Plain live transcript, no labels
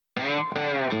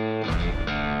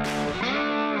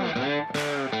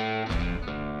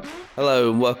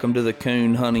Hello and welcome to the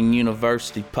Coon Hunting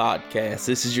University podcast.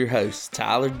 This is your host,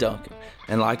 Tyler Duncan,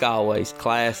 and like always,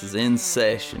 class is in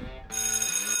session.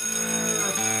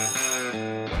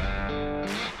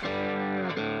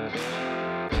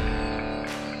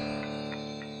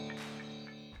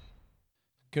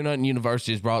 Coon Hunting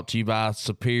University is brought to you by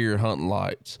Superior Hunting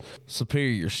Lights.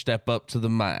 Superior, step up to the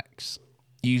max.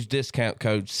 Use discount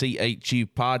code CHU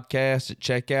podcast at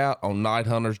checkout on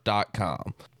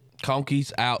nighthunters.com.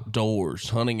 Conkey's Outdoors,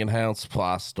 Hunting and Hound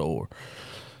Supply Store.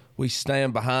 We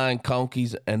stand behind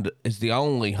Conkey's and is the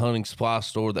only hunting supply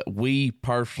store that we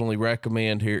personally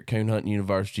recommend here at Coon Hunting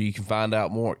University. You can find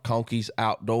out more at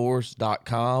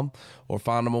conkeys.outdoors.com or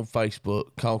find them on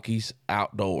Facebook, Conkey's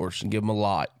Outdoors, and give them a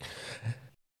like.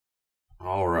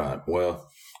 All right. Well,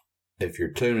 if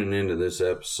you're tuning into this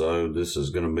episode, this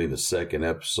is going to be the second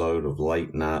episode of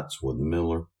Late Nights with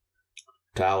Miller.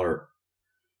 Tyler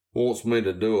wants me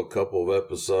to do a couple of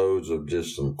episodes of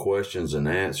just some questions and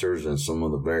answers and some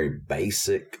of the very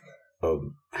basic of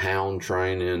hound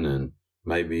training and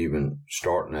maybe even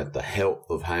starting at the health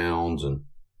of hounds. And,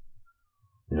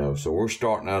 so we're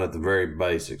starting out at the very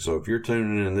basic. So if you're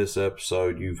tuning in this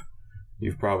episode, you've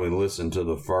probably listened to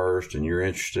the first and you're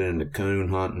interested in the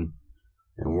coon hunting,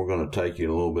 and we're going to take you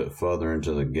a little bit further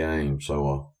into the game.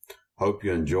 So hope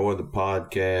you enjoy the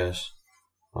podcast.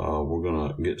 We're going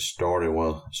to get started.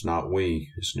 Well, it's not we.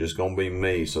 It's just going to be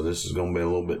me. So this is going to be a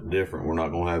little bit different. We're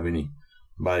not going to have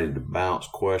anybody to bounce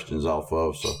questions off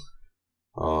of. So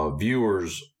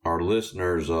viewers, our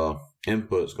listeners'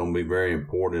 input is going to be very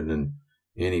important in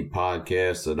any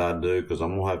podcast that I do, because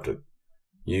I'm going to have to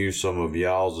use some of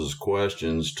y'all's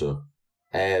questions to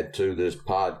add to this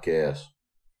podcast.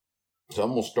 So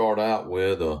I'm going to start out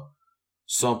with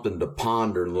something to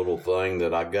ponder little thing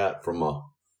that I got from a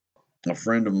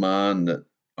friend of mine that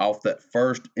off that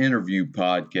first interview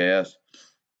podcast.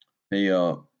 He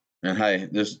and hey,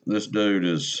 this dude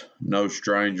is no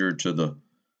stranger to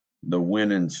the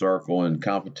winning circle and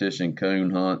competition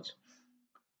coon hunts.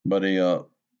 But he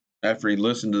after he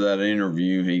listened to that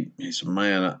interview, he said,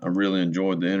 "Man, I really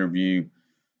enjoyed the interview."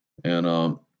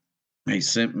 And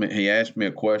he asked me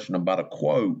a question about a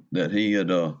quote that he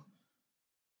had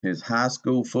his high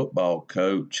school football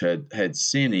coach had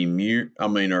sent him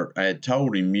or had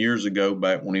told him years ago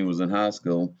back when he was in high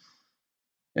school.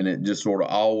 And it just sort of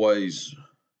always,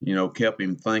 kept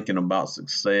him thinking about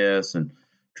success and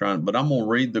trying. But I'm going to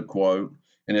read the quote,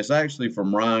 and it's actually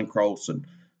from Ryan Crowson.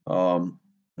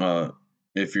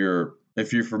 If you're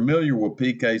familiar with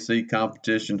PKC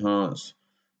competition hunts,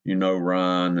 you know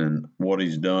Ryan and what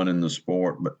he's done in the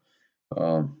sport.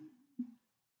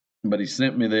 But he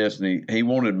sent me this, and he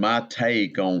wanted my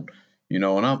take on, and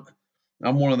I'm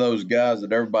one of those guys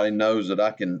that everybody knows that I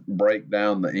can break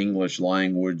down the English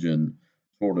language and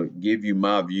sort of give you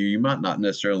my view. You might not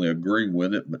necessarily agree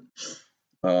with it, but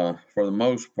for the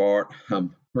most part,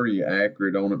 I'm pretty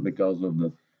accurate on it because of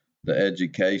the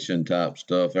education type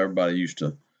stuff. Everybody used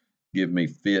to give me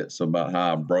fits about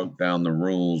how I broke down the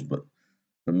rules, but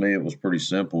to me it was pretty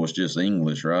simple. It's just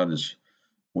English, right?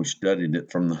 We studied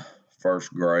it from the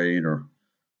first grade or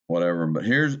whatever. But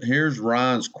here's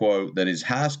Ryan's quote that his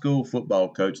high school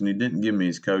football coach, and he didn't give me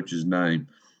his coach's name.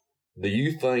 Do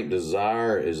you think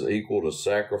desire is equal to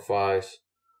sacrifice,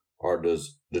 or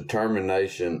does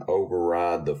determination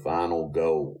override the final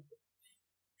goal?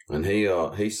 And he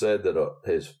said that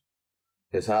his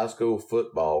high school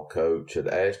football coach had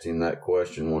asked him that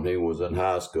question when he was in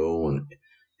high school, and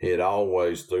he had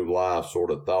always through life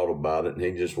sort of thought about it, and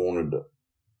he just wanted to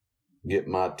get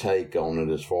my take on it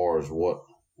as far as what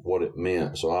it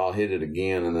meant. So I'll hit it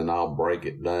again and then I'll break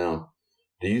it down.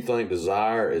 Do you think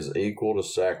desire is equal to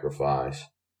sacrifice,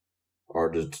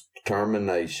 or does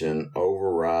determination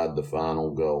override the final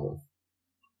goal?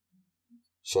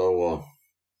 So,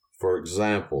 for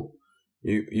example,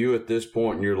 you at this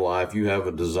point in your life, you have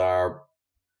a desire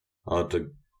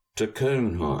to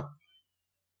coon hunt.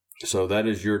 So that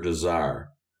is your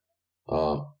desire.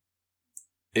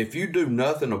 If you do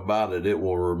nothing about it, it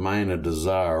will remain a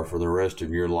desire for the rest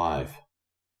of your life.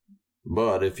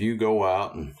 But if you go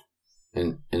out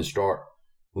and start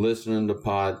listening to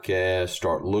podcasts,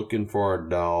 start looking for a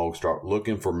dog, start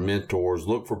looking for mentors,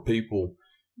 look for people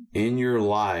in your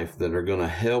life that are going to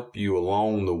help you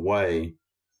along the way,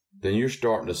 then you're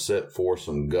starting to set forth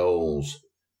some goals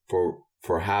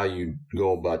for how you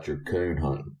go about your coon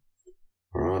hunting.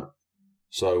 All right?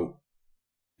 So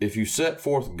if you set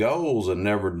forth goals and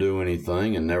never do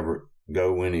anything and never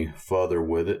go any further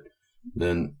with it,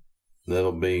 then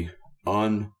that'll be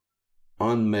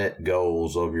unmet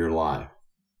goals of your life.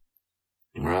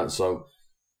 All right. So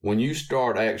when you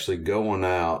start actually going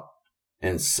out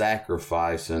and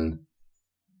sacrificing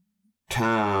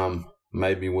time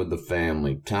maybe with the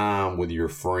family, time with your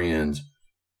friends,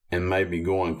 and maybe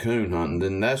going coon hunting,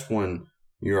 then that's when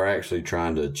you're actually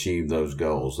trying to achieve those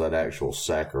goals, that actual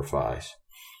sacrifice.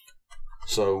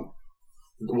 So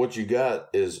what you got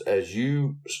is as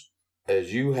you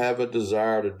have a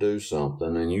desire to do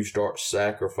something and you start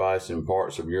sacrificing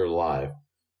parts of your life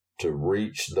to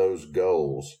reach those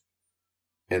goals,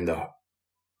 and the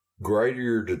greater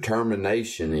your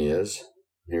determination is,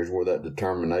 here's where that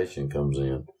determination comes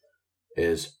in,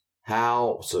 is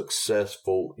how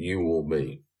successful you will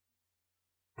be.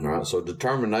 All right, so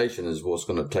determination is what's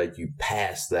going to take you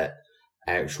past that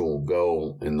actual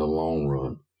goal in the long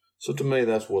run. So to me,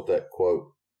 that's what that quote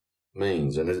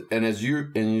means. And as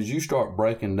you start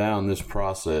breaking down this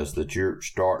process that you're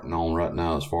starting on right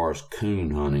now as far as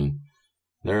coon hunting,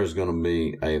 there's going to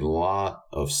be a lot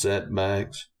of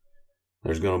setbacks.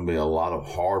 There's going to be a lot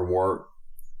of hard work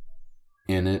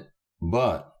in it,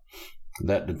 but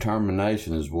that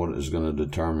determination is what is going to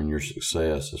determine your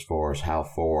success as far as how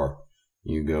far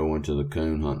you go into the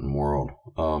coon hunting world.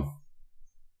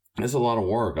 It's a lot of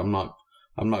work. I'm not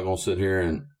going to sit here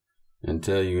and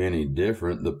tell you any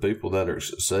different. The people that are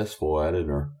successful at it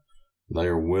they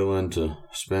are willing to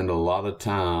spend a lot of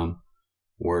time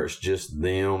where it's just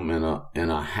them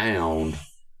and a hound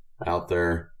out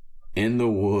there in the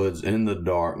woods, in the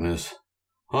darkness,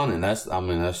 hunting. That's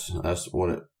what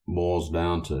it boils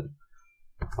down to.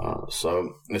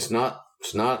 So it's not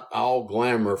all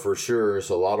glamour for sure. It's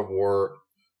a lot of work.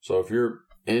 So if you're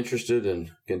interested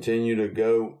and continue to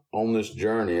go on this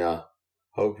journey, I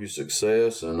hope you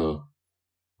success and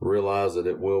realize that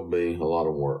it will be a lot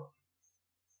of work.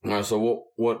 All right. So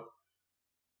what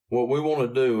we want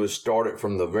to do is start it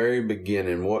from the very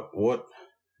beginning. What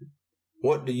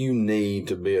do you need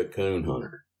to be a coon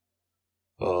hunter?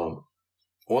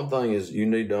 One thing is you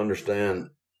need to understand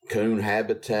coon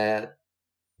habitat,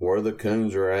 where the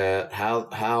coons are at,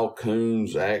 how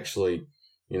coons actually,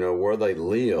 where they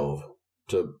live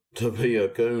to be a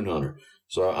coon hunter.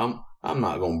 So I'm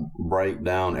not going to break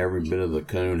down every bit of the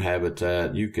coon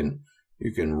habitat. You can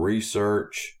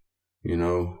research,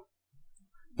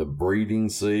 the breeding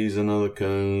season of the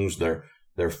coons,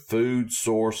 their food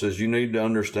sources. You need to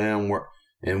understand where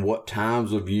and what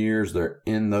times of years they're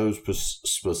in those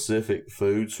specific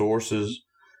food sources.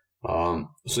 So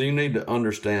you need to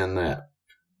understand that.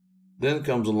 Then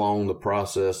comes along the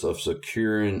process of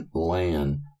securing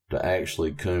land to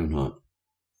actually coon hunt.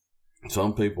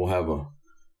 Some people have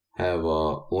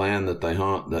land that they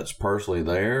hunt that's personally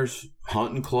theirs,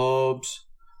 hunting clubs.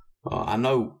 I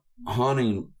know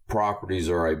hunting properties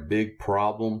are a big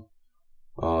problem,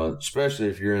 especially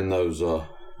if you're in those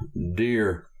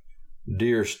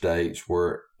deer states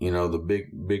where the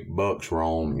big bucks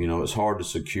roam. It's hard to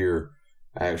secure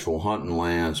actual hunting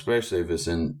land, especially if it's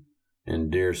in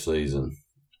deer season.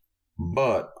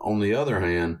 But on the other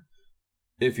hand,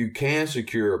 if you can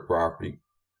secure a property,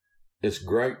 it's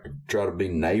great to try to be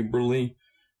neighborly.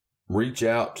 Reach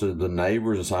out to the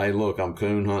neighbors and say, hey, look, I'm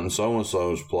coon hunting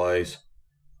so-and-so's place.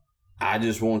 I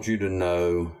just want you to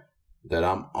know that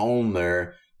I'm on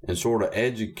there, and sort of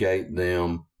educate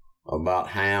them about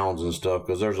hounds and stuff,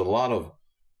 because there's a lot of,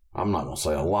 I'm not going to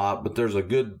say a lot, but there's a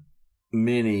good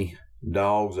many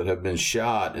dogs that have been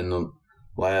shot in the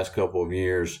last couple of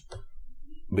years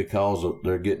because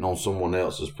they're getting on someone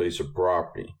else's piece of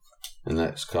property, and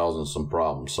that's causing some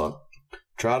problems. So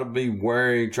try to be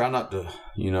wary, try not to,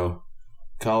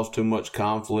 cause too much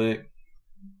conflict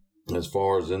as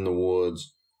far as in the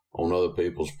woods on other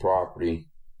people's property.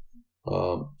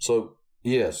 So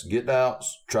yes, get out,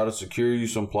 try to secure you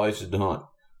some places to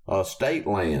hunt. State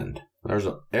land.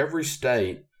 Every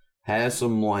state has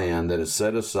some land that is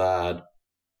set aside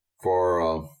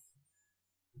for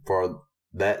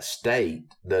that state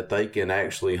that they can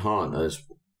actually hunt. It's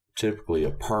typically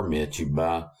a permit you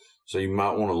buy. So you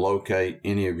might want to locate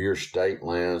any of your state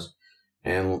lands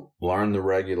and learn the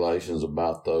regulations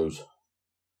about those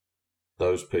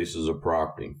pieces of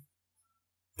property.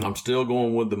 I'm still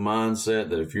going with the mindset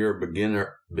that if you're a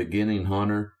beginning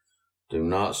hunter, do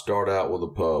not start out with a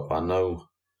pup.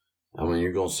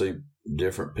 You're going to see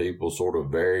different people sort of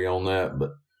vary on that,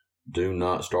 but do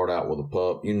not start out with a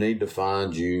pup. You need to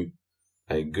find you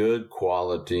a good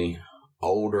quality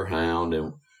older hound.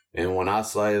 And when I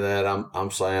say that,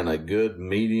 I'm saying a good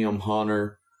medium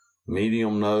hunter,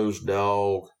 medium nosed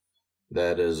dog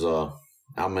that is,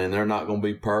 they're not going to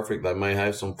be perfect. They may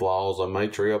have some flaws. They may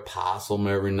tree a possum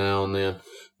every now and then,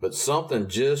 but something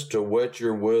just to wet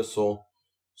your whistle.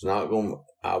 It's not going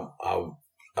to,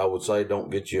 I would say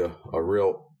don't get you a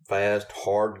real fast,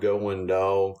 hard going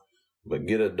dog. but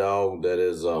get a dog that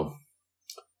is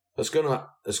it's gonna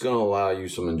allow you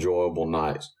some enjoyable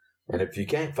nights. And if you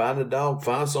can't find a dog,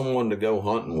 find someone to go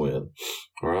hunting with.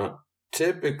 All right.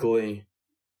 Typically,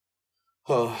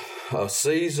 a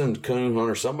seasoned coon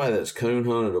hunter, somebody that's coon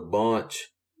hunted a bunch,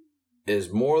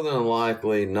 is more than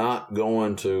likely not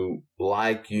going to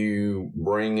like you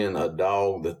bringing a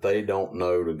dog that they don't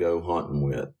know to go hunting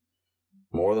with.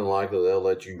 More than likely, they'll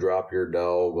let you drop your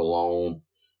dog alone.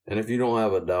 And if you don't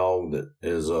have a dog that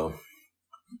is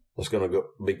that's going to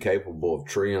be capable of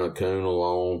treeing a coon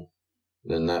alone,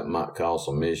 then that might cause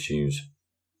some issues.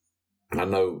 I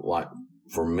know, like,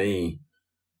 for me,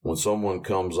 when someone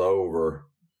comes over,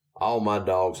 all my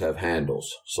dogs have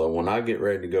handles. So when I get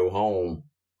ready to go home,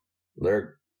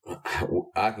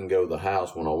 I can go to the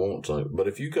house when I want to. But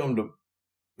if you come to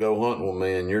go hunting with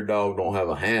me and your dog don't have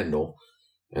a handle,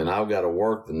 and I've got to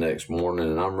work the next morning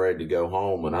and I'm ready to go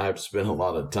home and I have to spend a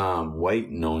lot of time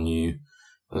waiting on you,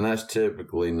 then that's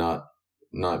typically not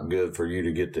good for you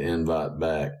to get the invite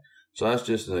back. So that's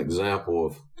just an example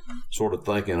of sort of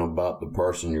thinking about the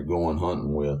person you're going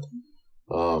hunting with.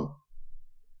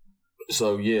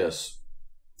 So yes,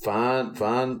 find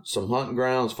some hunting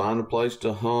grounds, find a place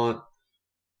to hunt.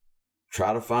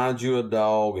 Try to find you a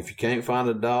dog. If you can't find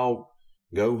a dog,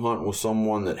 go hunt with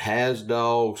someone that has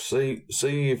dogs. See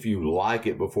if you like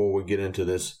it before we get into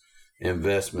this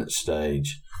investment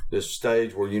stage. This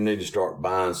stage where you need to start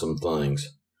buying some things.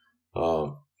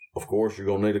 Of course, you're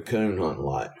going to need a coon hunting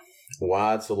light.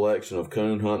 Wide selection of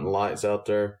coon hunting lights out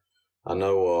there. I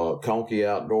know Conkey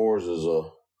Outdoors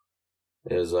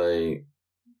is a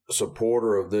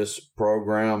supporter of this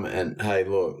program, and hey,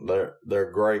 look,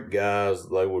 they're great guys.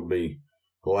 They would be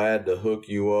glad to hook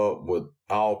you up with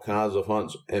all kinds of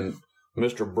hunts. And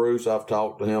Mr. Bruce, I've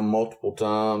talked to him multiple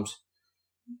times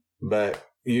back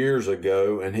years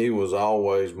ago, and he was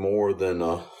always more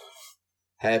than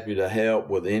happy to help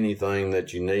with anything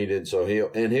that you needed. So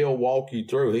he'll walk you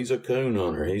through. He's a coon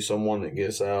hunter. He's someone that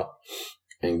gets out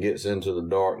and gets into the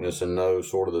darkness and knows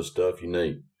sort of the stuff you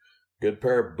need. Good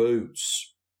pair of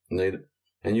boots. And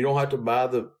you don't have to buy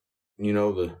the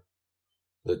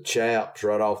chaps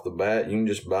right off the bat. You can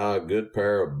just buy a good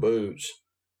pair of boots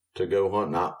to go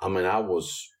hunting. I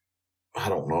was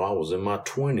in my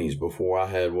 20s before I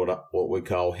had what we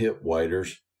call hip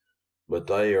waders, but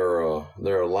they're a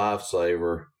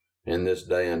lifesaver in this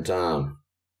day and time.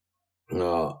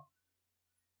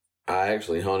 I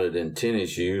actually hunted in tennis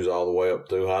shoes all the way up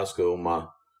through high school. My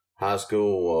high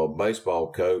school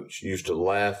baseball coach used to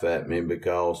laugh at me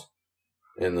because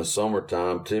in the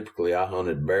summertime, typically I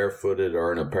hunted barefooted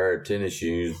or in a pair of tennis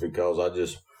shoes because I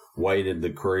just waded the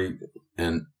creek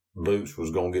and boots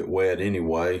was going to get wet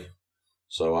anyway.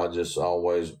 So I just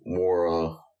always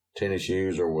wore tennis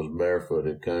shoes or was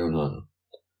barefooted coon hunting.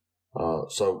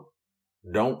 So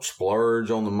don't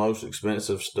splurge on the most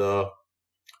expensive stuff.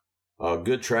 A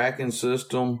good tracking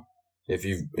system. If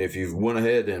you've went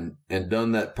ahead and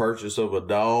done that purchase of a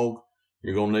dog,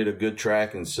 you're going to need a good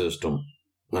tracking system.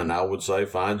 And I would say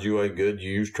find you a good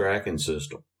used tracking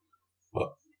system.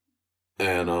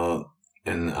 And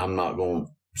I'm not going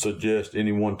to suggest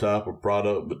any one type of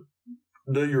product, but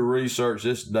do your research.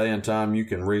 This day and time, you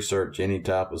can research any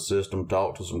type of system.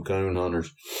 Talk to some coon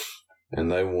hunters,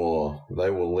 and they will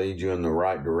lead you in the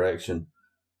right direction.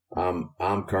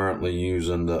 I'm currently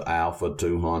using the Alpha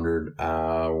 200,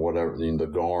 or whatever, the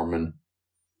Garmin.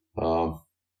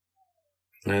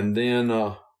 And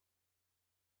then,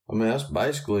 that's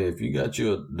basically, if you got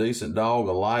you a decent dog,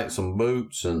 a light, some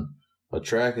boots, and a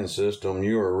tracking system,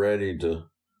 you are ready to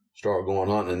start going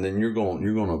hunting. And then you're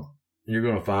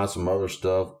gonna find some other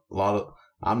stuff.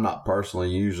 I'm not personally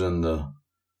using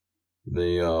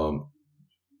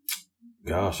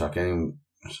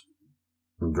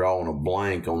I'm drawing a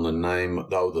blank on the name.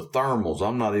 The thermals.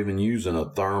 I'm not even using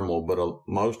a thermal, but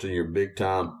most of your big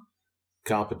time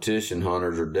competition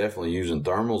hunters are definitely using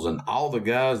thermals. And all the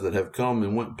guys that have come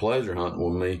and went pleasure hunting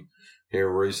with me here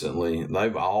recently,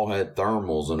 they've all had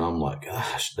thermals, and I'm like,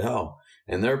 gosh, no.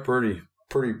 And they're pretty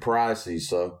pricey.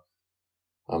 So,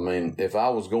 if I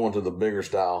was going to the bigger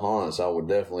style hunts, I would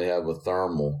definitely have a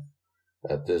thermal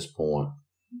at this point.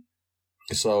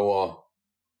 So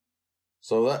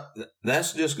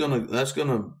that's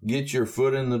gonna get your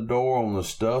foot in the door on the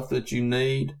stuff that you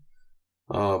need.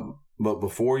 But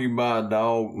before you buy a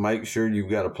dog, make sure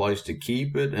you've got a place to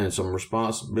keep it and some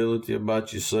responsibility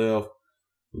about yourself.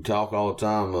 We talk all the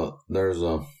time.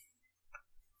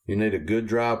 You need a good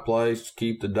dry place to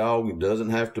keep the dog. It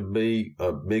doesn't have to be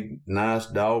a big, nice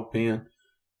dog pen.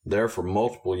 There for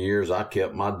multiple years, I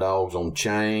kept my dogs on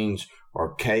chains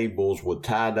or cables with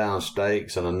tie-down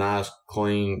stakes and a nice,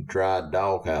 clean, dry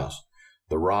dog house.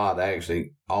 the rod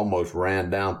actually almost ran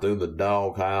down through the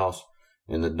dog house,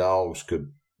 and the dogs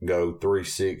could go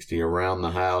 360 around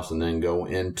the house and then go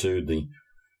into the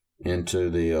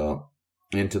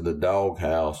dog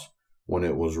house when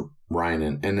it was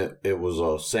raining. And it was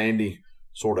a sandy,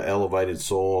 sort of elevated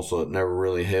soil, so it never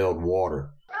really held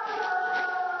water.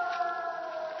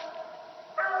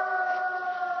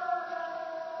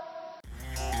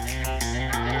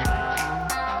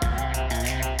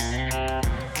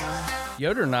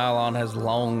 Yoder Nylon has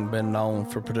long been known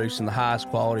for producing the highest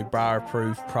quality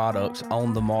briar-proof products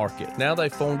on the market. Now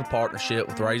they've formed a partnership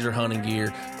with Razor Hunting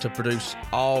Gear to produce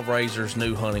all Razor's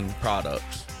new hunting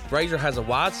products. Razor has a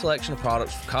wide selection of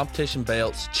products from competition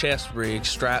belts, chest rigs,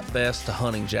 strap vests to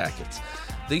hunting jackets.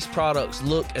 These products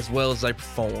look as well as they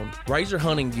perform. Razor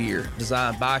Hunting Gear,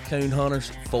 designed by coon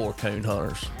hunters for coon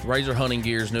hunters. Razor Hunting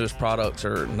Gear's newest products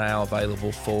are now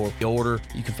available for order.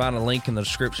 You can find a link in the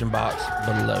description box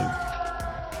below.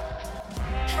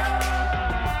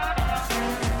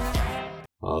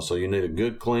 So you need a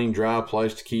good, clean, dry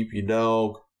place to keep your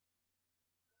dog.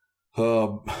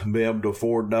 Be able to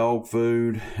afford dog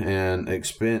food and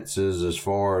expenses as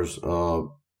far as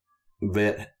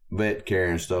vet care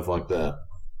and stuff like that.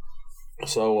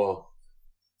 So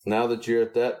now that you're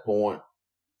at that point,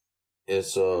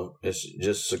 it's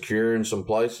just securing some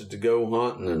places to go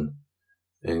hunting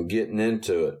and getting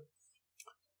into it.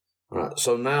 All right.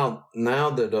 So now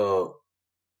that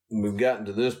we've gotten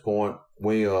to this point,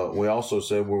 we also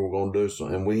said we were going to do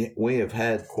some, and we have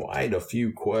had quite a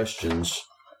few questions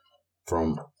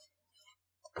from,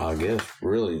 I guess,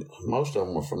 really most of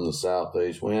them were from the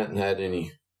Southeast. We hadn't had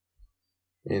any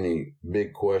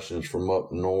big questions from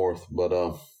up north, but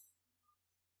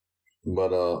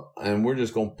and we're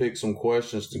just going to pick some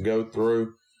questions to go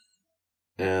through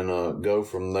and go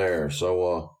from there.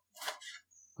 So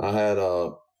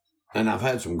I've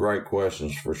had some great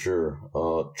questions for sure.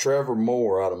 Trevor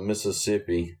Moore out of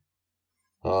Mississippi,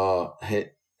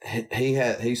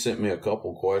 he sent me a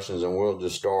couple questions, and we'll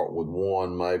just start with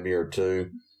one maybe or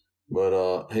two.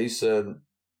 But he said,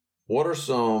 what are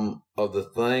some of the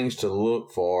things to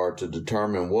look for to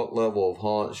determine what level of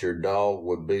hunts your dog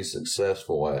would be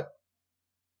successful at?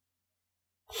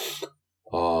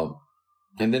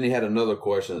 And then he had another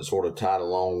question that sort of tied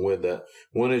along with that.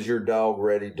 When is your dog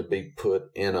ready to be put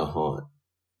in a hunt?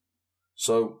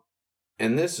 So,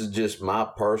 and this is just my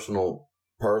personal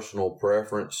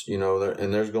preference,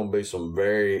 and there's going to be some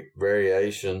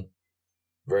variations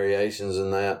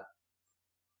in that.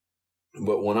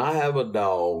 But when I have a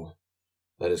dog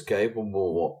that is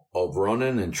capable of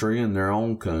running and treeing their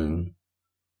own coon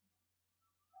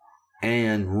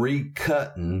and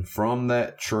recutting from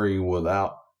that tree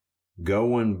without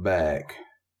going back,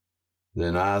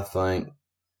 then I think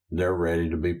they're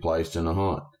ready to be placed in a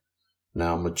hunt.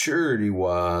 Now,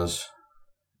 maturity-wise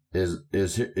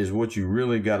is what you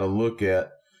really got to look at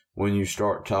when you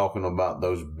start talking about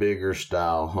those bigger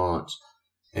style hunts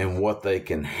and what they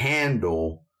can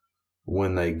handle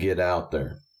when they get out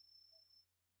there.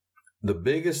 The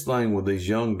biggest thing with these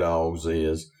young dogs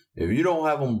is if you don't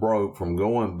have them broke from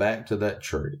going back to that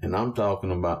tree, and I'm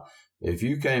talking about if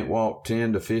you can't walk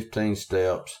 10 to 15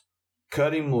 steps,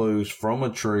 cut him loose from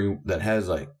a tree that has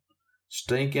a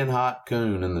stinking hot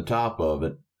coon in the top of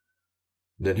it,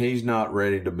 then he's not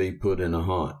ready to be put in a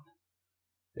hunt.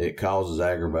 It causes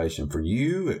aggravation for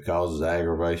you. It causes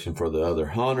aggravation for the other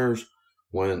hunters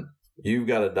when you've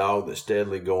got a dog that's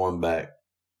steadily going back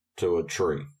to a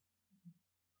tree.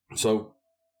 So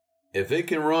if it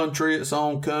can run tree its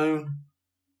own coon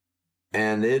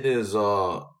and it is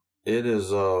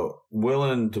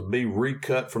willing to be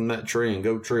recut from that tree and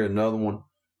go tree another one,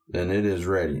 then it is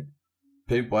ready.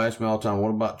 People ask me all the time, what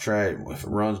about track if it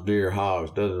runs deer,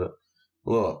 hogs,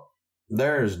 Look,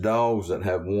 there's dogs that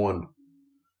have won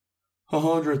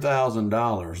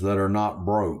 $100,000 that are not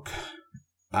broke.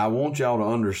 I want y'all to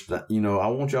understand,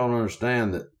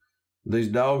 that these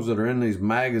dogs that are in these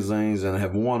magazines and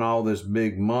have won all this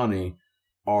big money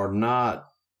are not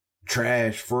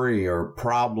trash free or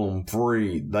problem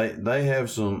free. They have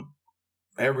some,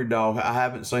 every dog, I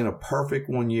haven't seen a perfect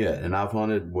one yet, and I've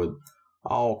hunted with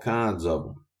all kinds of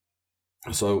them.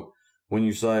 So when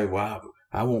you say, well,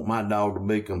 I want my dog to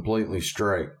be completely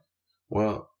straight.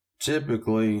 Well,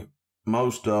 typically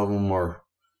most of them are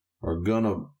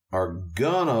gonna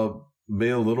be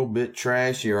a little bit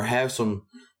trashy or have some,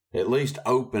 at least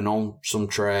open on some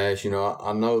trash.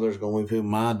 I know there's going to be people,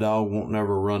 my dog won't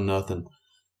never run nothing.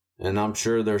 And I'm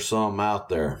sure there's some out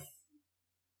there.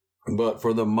 But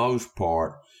for the most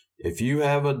part, if you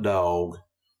have a dog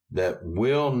that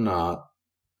will not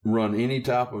run any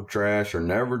type of trash or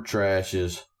never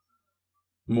trashes,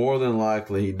 more than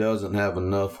likely he doesn't have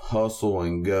enough hustle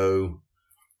and go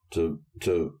to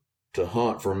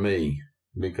hunt for me,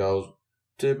 because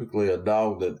typically a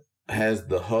dog that has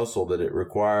the hustle that it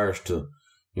requires to,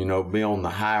 be on the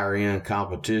higher end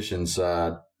competition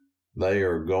side, they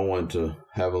are going to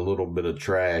have a little bit of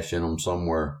trash in them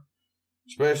somewhere,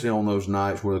 especially on those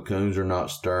nights where the coons are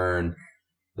not stirring.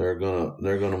 They're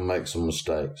gonna make some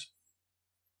mistakes,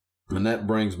 and that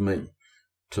brings me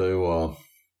to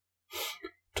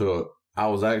I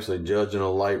was actually judging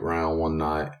a late round one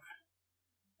night,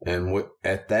 and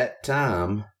at that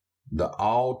time, the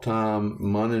all-time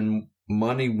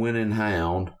money-winning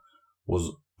hound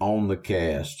was on the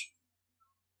cast,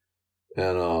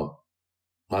 and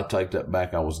I take that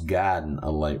back. I was guiding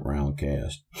a late round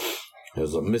cast. It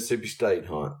was a Mississippi State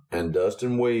hunt, and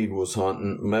Dustin Weed was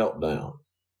hunting Meltdown,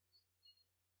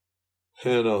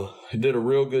 and he did a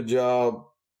real good job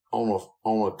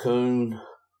on a coon,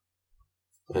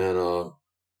 and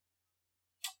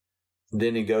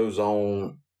then he goes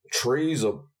on, trees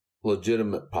a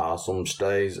legitimate possum,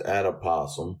 stays at a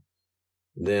possum,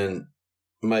 then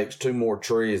makes 2 more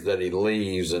trees that he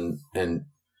leaves, and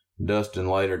Dustin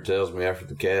later tells me after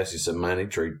the cast, he said, "Man, he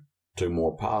treed 2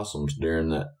 more possums during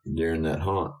that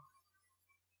hunt."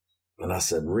 And I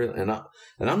said, "Really?" And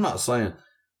I'm not saying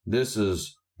this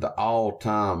is the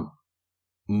all-time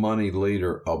money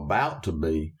leader about to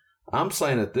be. I'm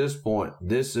saying at this point,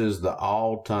 this is the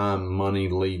all-time money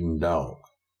leading dog.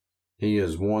 He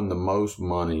has won the most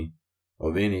money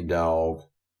of any dog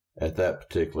at that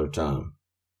particular time.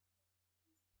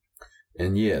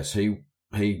 And yes, he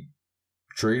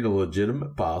treed a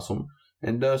legitimate possum,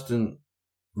 and Dustin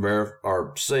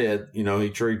said, he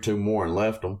treed 2 more and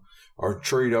left them, or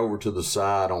treed over to the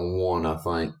side on one, I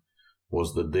think,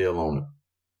 was the deal on it.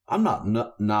 I'm not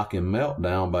knocking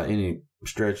Meltdown by any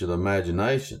stretch of the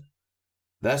imagination.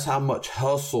 That's how much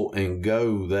hustle and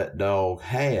go that dog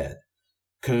had.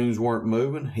 Coons weren't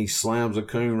moving. He slams a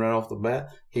coon right off the bat.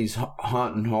 He's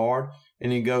hunting hard,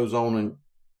 and he goes on and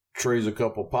trees a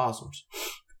couple possums.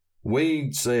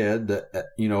 Weed said that,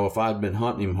 if I'd been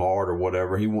hunting him hard or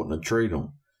whatever, he wouldn't have treated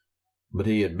him. But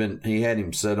he had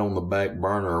him set on the back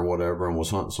burner or whatever and was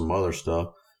hunting some other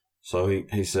stuff. So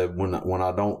he said when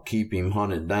I don't keep him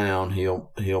hunted down,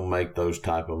 he'll make those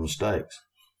type of mistakes.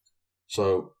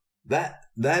 So that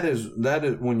is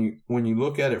when you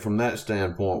look at it from that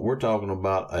standpoint, we're talking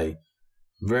about a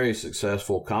very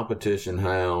successful competition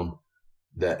hound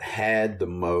that had the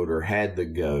motor, had the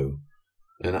go.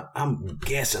 And I'm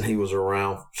guessing he was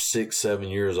around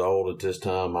 6-7 years old at this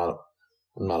time. I'm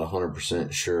not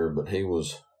 100% sure, but he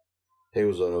was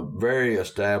a very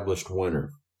established winner.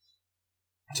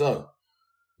 So,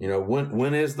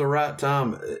 when is the right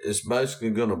time? It's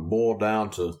basically going to boil down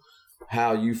to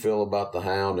how you feel about the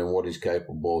hound and what he's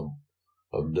capable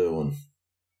of doing.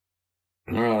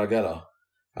 All right,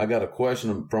 I got a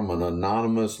question from an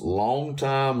anonymous,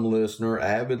 longtime listener,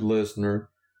 avid listener,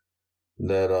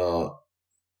 that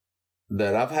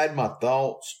I've had my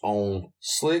thoughts on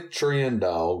slick treeing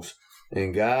dogs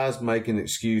and guys making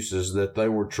excuses that they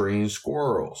were treeing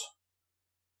squirrels.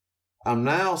 I'm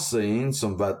now seeing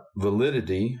some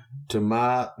validity to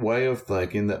my way of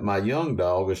thinking that my young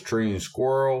dog is treeing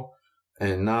squirrel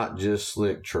and not just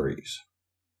slick trees.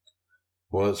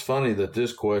 Well, it's funny that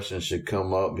this question should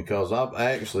come up because I've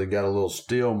actually got a little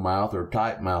steel mouth or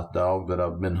tight mouth dog that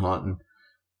I've been hunting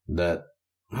that,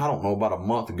 I don't know, about a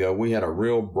month ago, we had a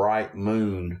real bright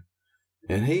moon,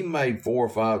 and he made 4 or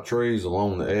 5 trees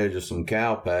along the edge of some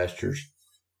cow pastures,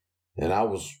 and I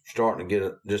was starting to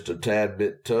get just a tad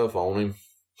bit tough on him,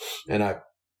 and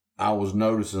I was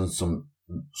noticing some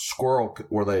squirrels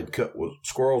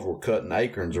were cutting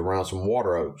acorns around some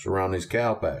water oaks around these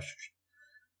cow pastures,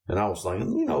 and I was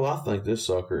thinking, I think this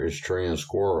sucker is treeing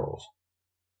squirrels.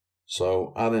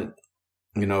 So I didn't.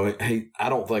 I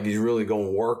don't think he's really going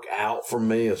to work out for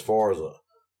me as far as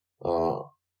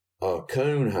a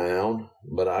coon hound.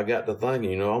 But I got to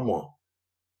thinking,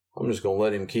 I'm just going to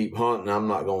let him keep hunting. I'm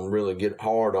not going to really get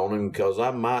hard on him because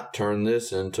I might turn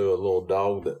this into a little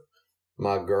dog that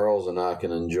my girls and I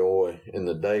can enjoy in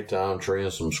the daytime,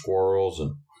 treeing some squirrels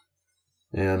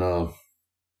and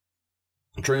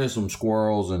treeing some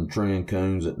squirrels and treeing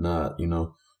coons at night.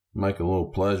 Make a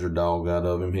little pleasure dog out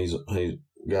of him. He's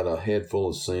got a head full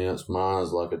of sense.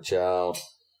 Mine's like a child.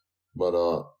 But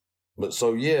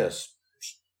so yes,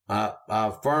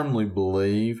 I firmly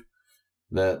believe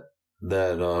that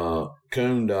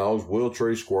coon dogs will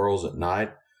tree squirrels at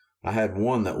night. I had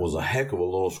one that was a heck of a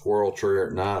little squirrel treer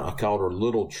at night. I called her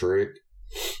Little Trick.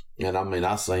 And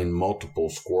I seen multiple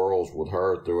squirrels with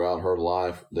her throughout her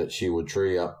life that she would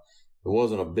tree.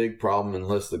 wasn't a big problem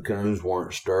unless the coons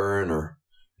weren't stirring or,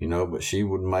 but she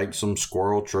would make some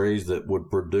squirrel trees that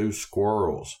would produce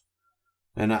squirrels.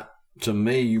 And to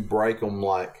me, you break them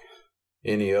like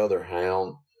any other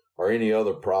hound or any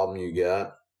other problem you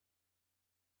got.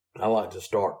 I like to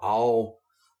start all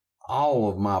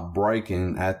of my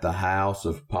breaking at the house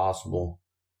if possible.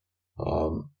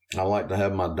 I like to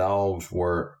have my dogs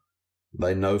where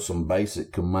they know some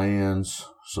basic commands.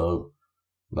 So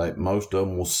most of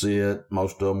them will sit,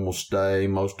 most of them will stay,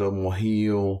 most of them will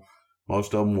heel,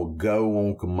 most of them will go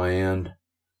on command.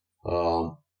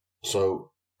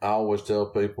 So I always tell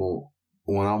people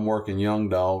when I'm working young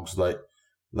dogs,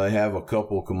 they have a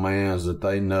couple of commands that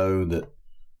they know that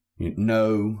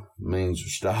no means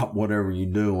stop whatever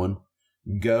you're doing.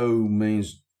 Go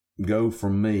means go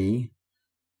from me.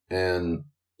 And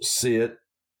sit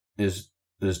is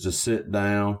to sit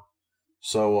down.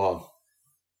 So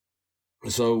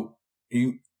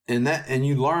you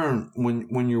learn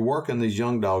when you're working these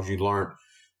young dogs, you learn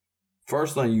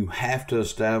first thing you have to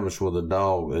establish with a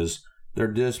dog is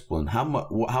their discipline. How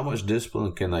much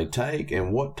discipline can they take,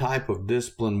 and what type of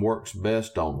discipline works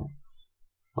best on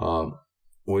them?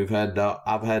 I've had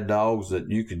dogs that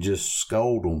you could just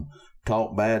scold them,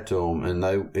 talk bad to them, and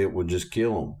it would just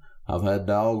kill them. I've had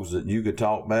dogs that you could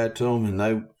talk bad to them,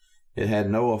 and it had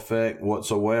no effect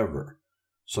whatsoever.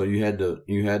 So you had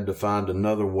to find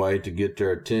another way to get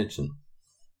their attention.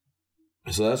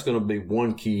 So that's going to be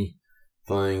one key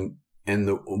thing. And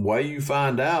the way you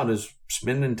find out is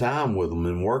spending time with them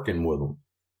and working with them.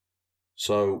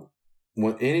 So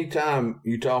anytime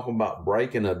you talk about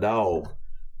breaking a dog,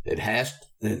 you have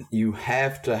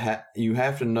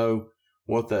to know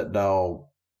what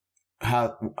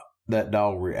how that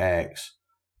dog reacts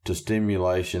to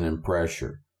stimulation and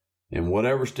pressure. And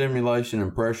whatever stimulation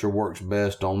and pressure works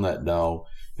best on that dog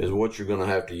is what you're going to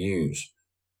have to use.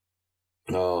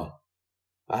 I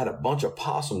had a bunch of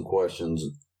possum questions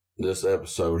this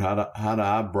episode. How do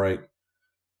I break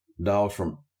dogs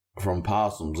from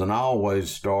possums? And I always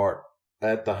start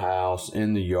at the house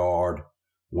in the yard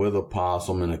with a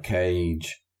possum in a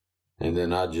cage, and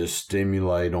then I just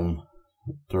stimulate them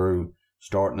through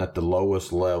starting at the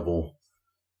lowest level.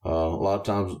 A lot of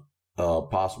times,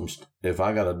 possums, if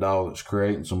I got a dog that's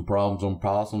creating some problems on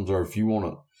possums, or if you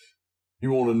want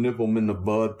to nip them in the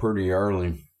bud pretty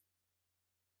early,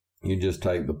 you just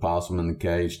take the possum in the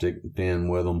cage, stick the pin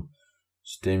with them,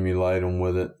 stimulate them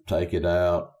with it, take it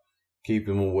out, keep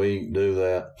him a week, do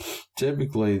that.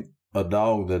 Typically, a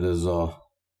dog that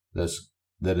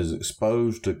is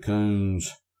exposed to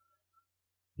coons,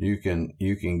 you can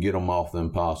get them off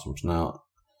them possums. Now,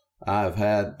 I've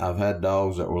had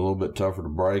dogs that were a little bit tougher to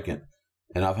break, and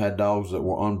I've had dogs that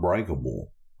were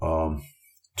unbreakable.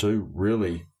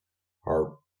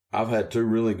 I've had two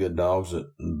really good dogs that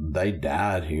they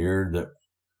died here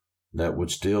that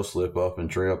would still slip up and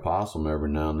tree a possum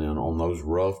every now and then on those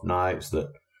rough nights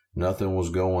that nothing was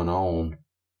going on.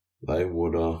 They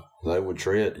would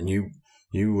tree it, and you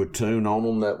would tune on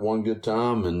them that one good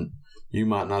time, and you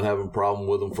might not have a problem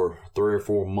with them for 3 or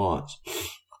 4 months.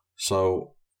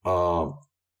 So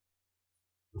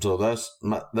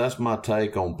that's my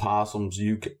take on possums.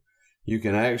 You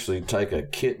can actually take a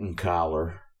kitten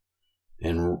collar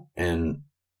and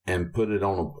put it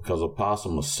on because a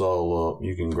possum will sew up.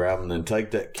 You can grab them, then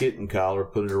take that kitten collar,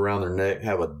 put it around their neck,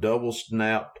 have a double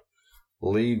snapped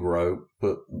lead rope,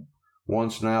 put one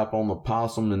snap on the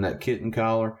possum in that kitten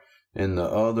collar, and the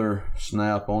other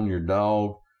snap on your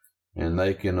dog, and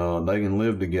they can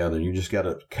live together. You just got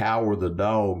to cower the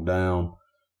dog down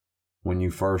when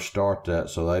you first start that,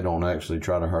 so they don't actually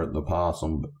try to hurt the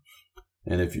possum.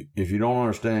 And if you don't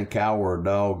understand cower a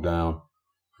dog down,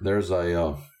 there's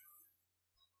we're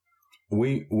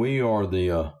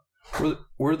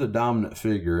the dominant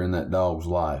figure in that dog's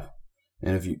life.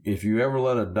 And if you ever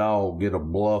let a dog get a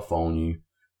bluff on you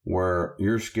where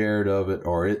you're scared of it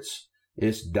or it's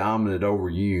dominant over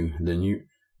you, then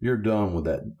you're done with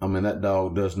that. I mean, that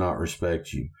dog does not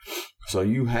respect you. So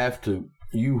you have to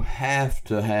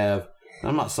have,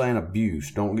 I'm not saying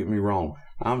abuse, don't get me wrong.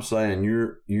 I'm saying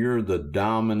you're the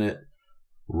dominant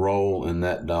role in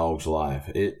that dog's life.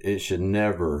 It should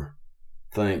never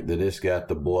think that it's got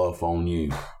the bluff on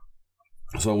you.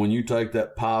 So when you take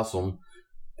that possum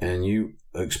and you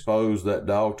expose that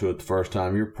dog to it the first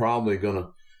time, you're probably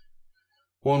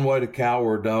one way to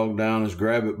cower a dog down is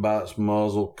grab it by its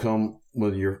muzzle, come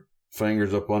with your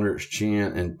fingers up under its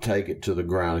chin, and take it to the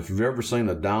ground. If you've ever seen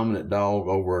a dominant dog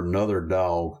over another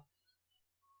dog,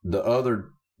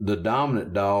 the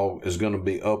dominant dog is going to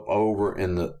be up over,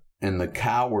 and the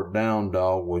cowered down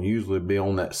dog will usually be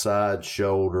on that side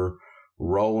shoulder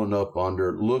rolling up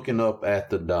under, looking up at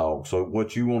the dog. So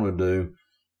what you want to do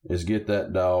is get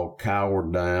that dog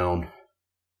cowered down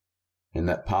and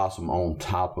that possum on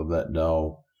top of that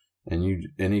dog. And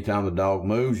anytime the dog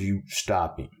moves, you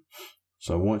stop him.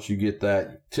 So once you get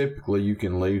that, typically you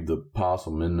can leave the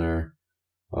possum in there.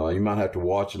 You might have to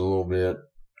watch it a little bit,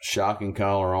 shocking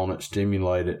collar on it,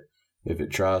 stimulate it if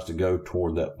it tries to go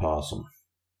toward that possum.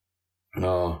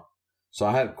 So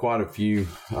I had quite a few.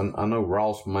 I know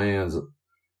Ross Manns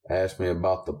asked me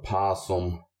about the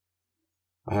possum.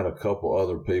 I had a couple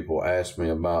other people ask me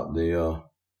about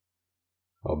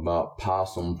about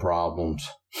possum problems.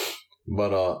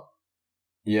 But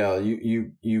yeah,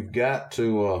 you've got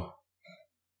to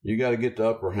get the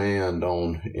upper hand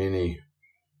on any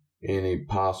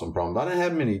possum problems. I didn't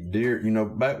have many deer.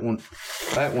 Back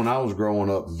when I was growing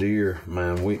up, deer,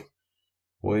 man, we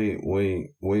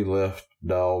left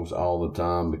dogs all the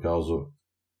time because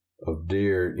of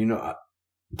deer.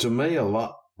 To me, a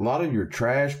lot of your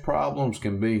trash problems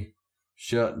can be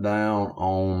shut down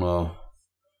on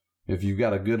if you've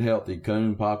got a good, healthy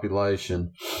coon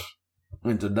population.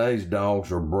 And today's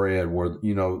dogs are bred where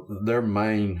their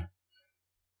main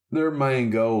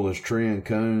goal is treeing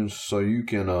coons, so you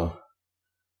can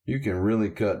really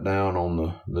cut down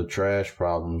on the trash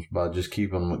problems by just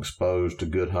keeping them exposed to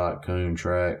good hot coon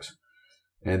tracks,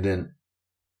 and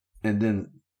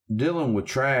then dealing with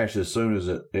trash as soon as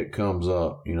it comes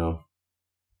up.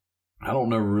 I don't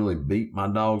never really beat my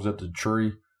dogs at the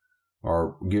tree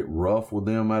or get rough with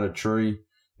them at a tree.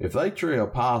 If they tree a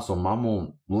possum, I'm going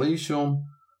to leash them.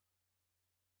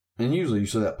 And usually you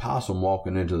see that possum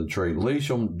walking into the tree. Leash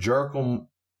them, jerk them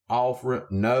off it,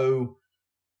 and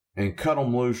cut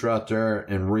them loose right there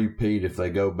and repeat if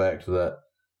they go back to that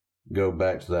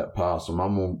possum.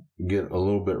 I'm going to get a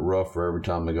little bit rougher every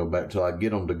time they go back till I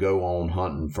get them to go on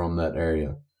hunting from that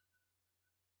area.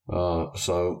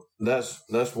 So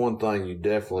that's one thing you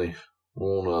definitely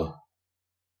want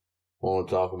to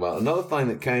talk about. Another thing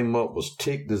that came up was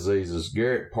tick diseases.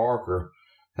 Garrett Parker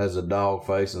has a dog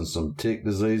facing some tick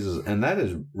diseases, and that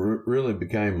has really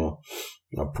became a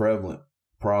prevalent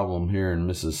problem here in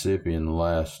Mississippi in the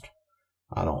last,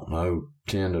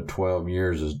 10 to 12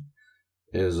 years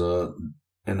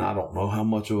and I don't know how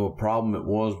much of a problem it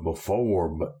was before,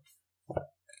 but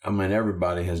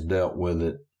everybody has dealt with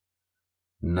it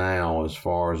now as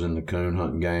far as in the coon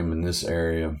hunting game in this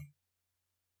area.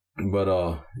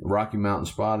 But Rocky Mountain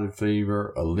spotted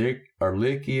fever,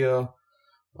 Ehrlichia,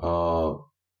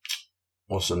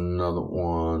 what's another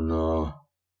one?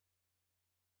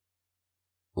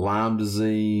 Lyme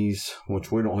disease,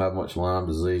 which we don't have much Lyme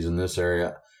disease in this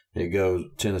area. It goes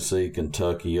Tennessee,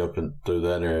 Kentucky, up and through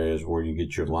that area is where you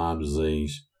get your Lyme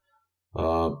disease.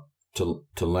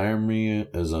 Tularemia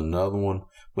is another one.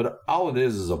 But all it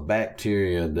is a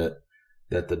bacteria that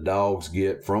the dogs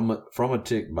get from a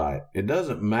tick bite. It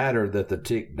doesn't matter that the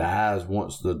tick dies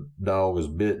once the dog is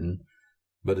bitten,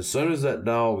 but as soon as that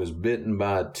dog is bitten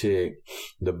by a tick,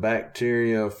 the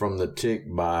bacteria from the tick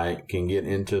bite can get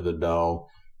into the dog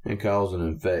and cause an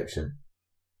infection.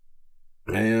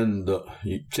 And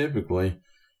typically,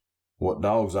 what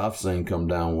dogs I've seen come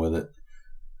down with it,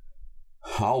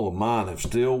 all of mine have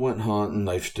still went hunting,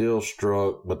 they've still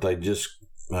struck, but they just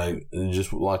like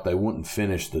they wouldn't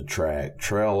finish the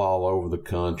trail all over the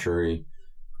country,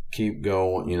 keep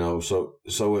going, so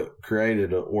it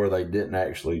created where they didn't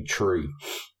actually tree.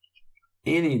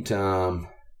 Anytime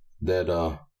that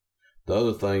the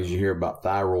other things you hear about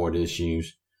thyroid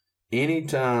issues,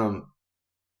 anytime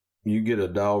you get a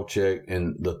dog check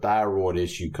and the thyroid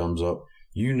issue comes up,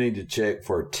 you need to check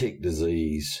for a tick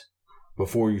disease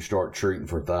before you start treating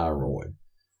for thyroid,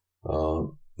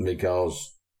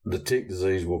 because the tick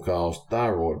disease will cause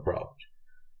thyroid problems.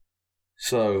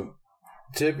 So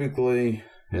typically,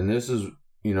 and this is,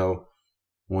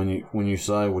 when you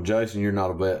say, well, Jason, you're not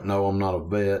a vet. No, I'm not a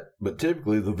vet. But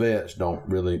typically the vets don't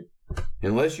really,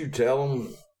 unless you tell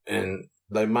them, and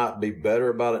they might be better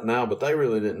about it now, but they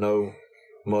really didn't know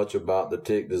much about the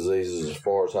tick diseases as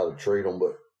far as how to treat them.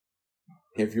 But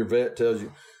if your vet tells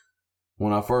you,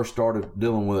 when I first started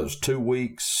dealing with it, it was 2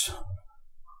 weeks,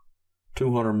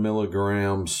 200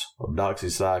 milligrams of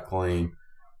doxycycline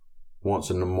once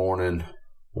in the morning,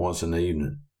 once in the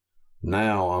evening.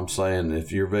 Now I'm saying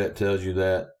if your vet tells you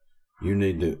that, you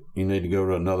need to go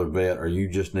to another vet, or you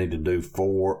just need to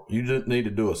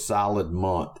do a solid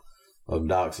month of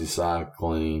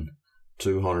doxycycline,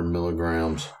 200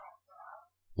 milligrams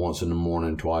once in the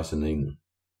morning, twice in the evening.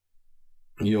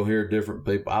 You'll hear different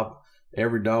people.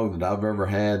 Every dog that I've ever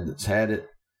had that's had it,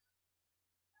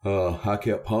 I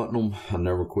kept hunting them. I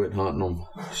never quit hunting them.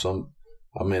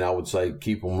 I mean, I would say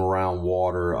keep them around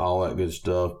water, all that good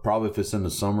stuff. Probably if it's in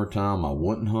the summertime, I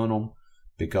wouldn't hunt them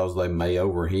because they may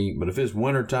overheat. But if it's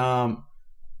wintertime,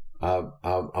 I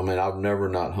mean, I've never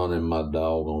not hunted my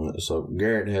dog on it. So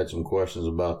Garrett had some questions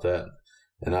about that,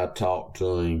 and I talked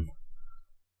to him.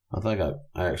 I think I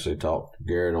actually talked to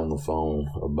Garrett on the phone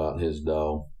about his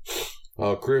dog.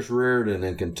 Chris Reardon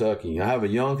in Kentucky. I have a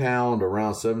young hound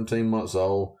around 17 months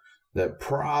old that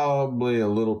probably a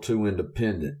little too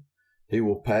independent. He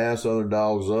will pass other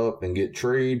dogs up and get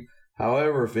treed.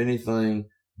 However, if anything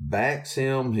backs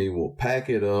him, he will pack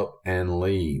it up and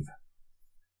leave.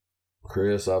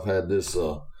 Chris, I've had this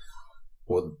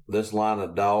with this line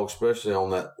of dogs, especially on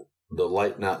the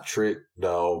late night trick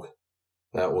dog.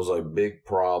 That was a big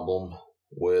problem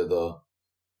with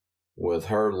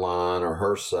her line or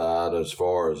her side as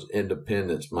far as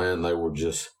independence. Man, they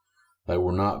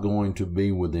were not going to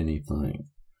be with anything.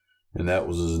 And that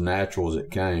was as natural as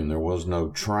it came. There was no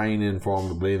training for them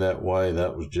to be that way.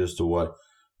 That was just the way.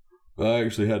 I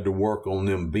actually had to work on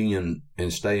them being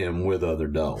and staying with other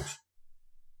dogs.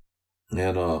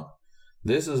 And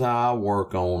this is how I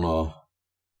work on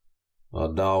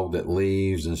a dog that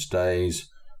leaves and stays.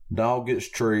 Dog gets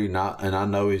treed, and I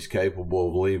know he's capable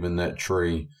of leaving that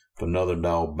tree if another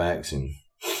dog backs him.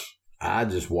 I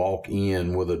just walk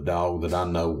in with a dog that I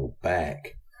know will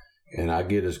back. And I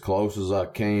get as close as I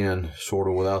can, sort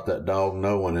of without that dog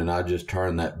knowing, and I just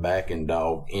turn that backing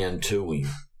dog into him.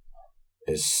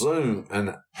 As soon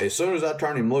as I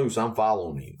turn him loose, I'm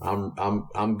following him.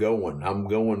 I'm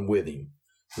going with him.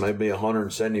 Maybe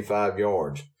 175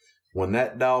 yards. When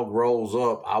that dog rolls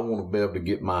up, I want to be able to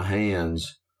get my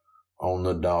hands on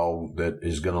the dog that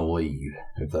is going to leave,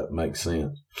 if that makes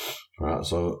sense. All right,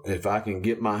 so if I can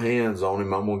get my hands on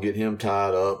him, I'm going to get him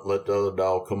tied up, let the other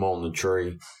dog come on the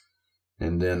tree,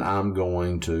 and then I'm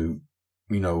going to,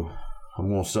 I'm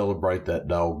going to celebrate that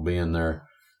dog being there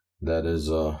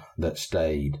that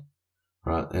stayed.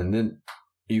 Right, and then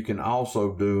you can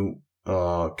also do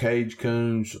cage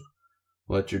coons.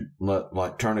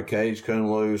 Like turn a cage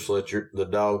coon loose, let the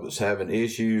dog that's having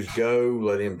issues go,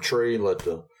 let him tree, let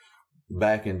the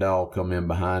backing dog come in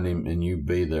behind him, and you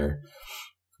be there.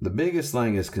 The biggest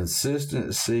thing is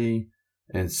consistency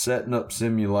and setting up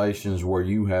simulations where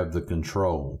you have the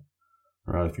control.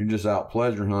 Right? If you're just out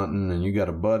pleasure hunting and you got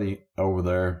a buddy over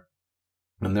there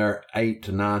and they're 800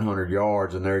 to 900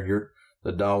 yards and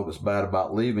the dog that's bad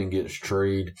about leaving gets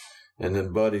treed, and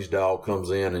then buddy's dog comes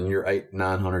in and you're 800 to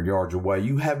 900 yards away,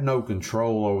 you have no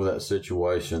control over that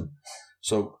situation.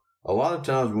 So a lot of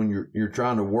times when you're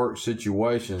trying to work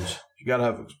situations, you got to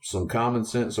have some common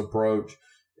sense approach,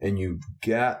 and you've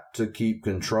got to keep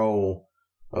control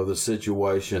of the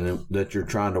situation that you're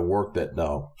trying to work that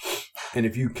dog. And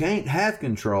if you can't have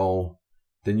control,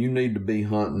 then you need to be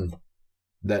hunting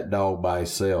that dog by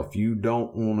himself. You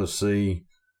don't want to see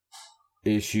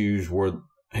issues where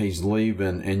he's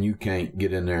leaving and you can't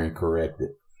get in there and correct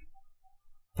it.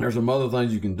 There's some other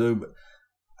things you can do,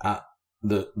 but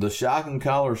the shock and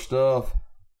collar stuff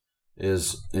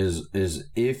is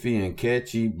iffy and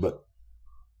catchy, but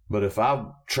if I've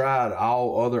tried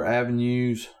all other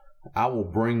avenues, I will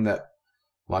bring that.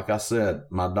 Like I said,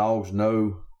 my dogs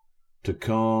know to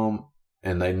come,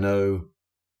 and they know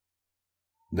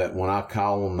that when I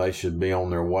call them, they should be on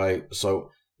their way. So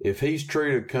if he's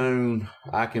treed a coon,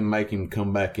 I can make him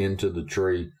come back into the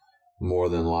tree more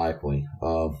than likely.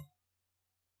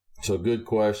 So good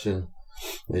question.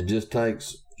 It just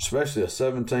takes, especially a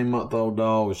 17-month-old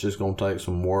dog, it's just going to take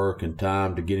some work and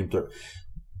time to get him through.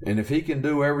 And if he can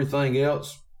do everything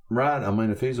else right, I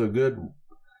mean, if he's a good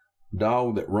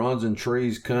dog that runs and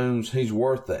trees coons, he's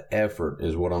worth the effort,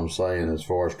 is what I'm saying, as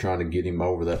far as trying to get him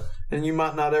over that. And you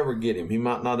might not ever get him. He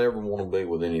might not ever want to be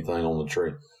with anything on the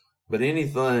tree. But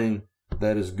anything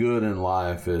that is good in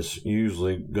life is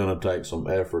usually going to take some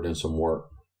effort and some work.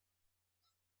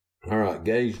 All right,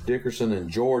 Gage Dickerson in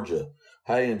Georgia.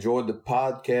 Hey, enjoyed the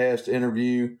podcast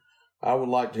interview. I would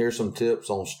like to hear some tips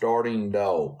on starting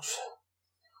dogs.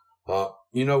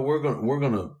 We're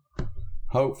gonna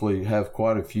hopefully have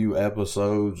quite a few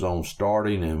episodes on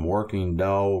starting and working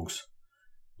dogs.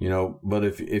 But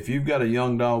if you've got a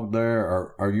young dog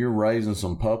there, or you're raising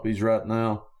some puppies right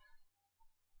now,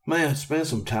 man, spend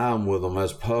some time with them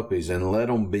as puppies and let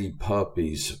them be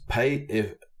puppies.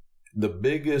 If the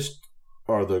biggest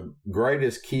or the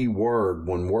greatest key word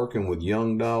when working with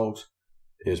young dogs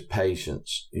is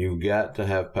patience. You've got to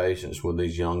have patience with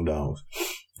these young dogs.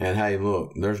 And hey,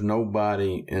 look, there's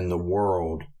nobody in the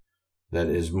world that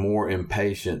is more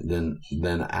impatient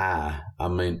than I. I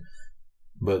mean,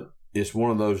 but it's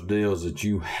one of those deals that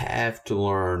you have to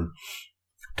learn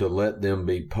to let them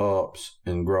be pups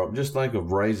and grow up. Just think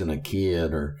of raising a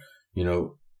kid, or,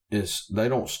 they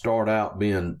don't start out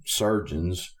being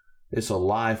surgeons. It's a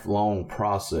lifelong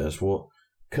process. Well,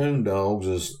 coon dogs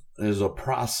is a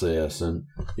process, and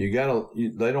they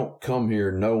don't come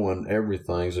here knowing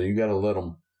everything. So you gotta let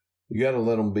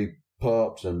them be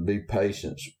pups and be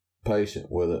patient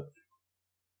with it.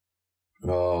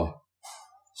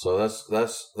 So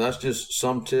that's just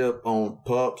some tip on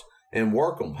pups, and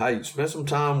work them. Hey, spend some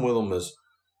time with them. As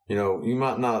you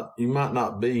might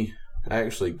not be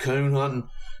actually coon hunting,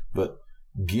 but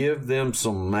give them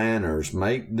some manners.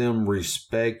 Make them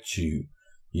respect you.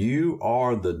 You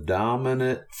are the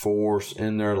dominant force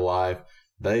in their life.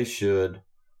 They should.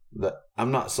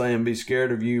 I'm not saying be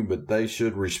scared of you, but they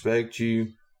should respect you.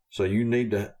 So you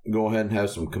need to go ahead and have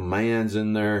some commands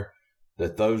in there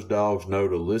that those dogs know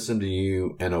to listen to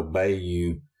you and obey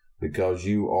you, because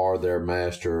you are their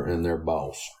master and their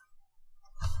boss.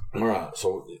 All right,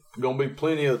 so going to be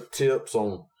plenty of tips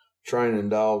on training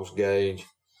dogs, Gage.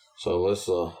 So let's,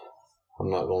 I'm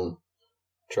not going to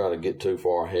try to get too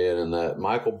far ahead in that.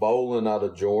 Michael Boland out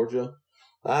of Georgia.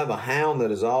 I have a hound that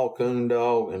is all coon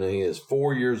dog, and he is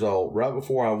 4 years old. Right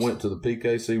before I went to the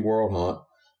PKC World Hunt,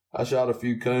 I shot a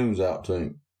few coons out to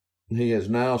him. He has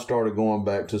now started going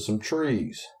back to some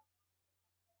trees.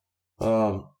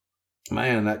 Man,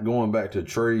 that going back to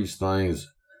trees thing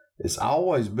it's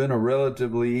always been a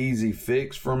relatively easy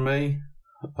fix for me.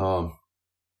 But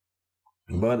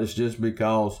it's just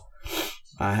because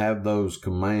I have those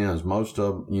commands. Most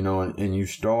of them, and you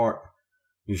start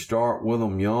with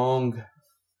them young,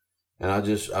 and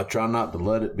I try not to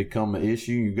let it become an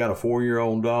issue. You got a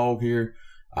 4-year-old dog here.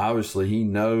 Obviously, he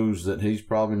knows that he's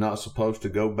probably not supposed to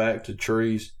go back to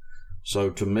trees. So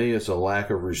to me, it's a lack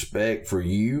of respect for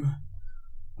you.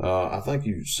 I think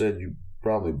you said you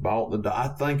probably bought the dog. I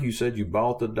think you said you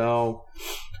bought the dog.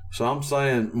 So I'm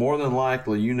saying more than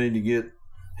likely he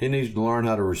needs to learn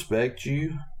how to respect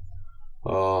you.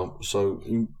 So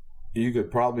you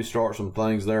could probably start some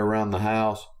things there around the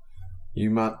house.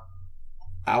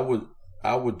 I would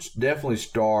definitely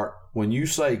start when you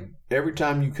say, every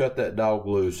time you cut that dog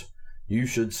loose, you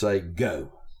should say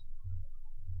go.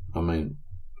 I mean,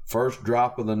 first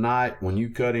drop of the night, when you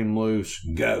cut him loose,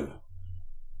 go.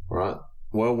 Right?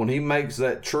 Well, when he makes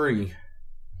that tree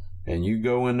and you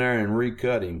go in there and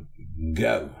recut him,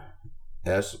 go.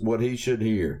 That's what he should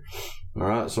hear. All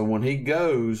right? So when he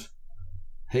goes,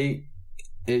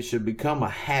 it should become a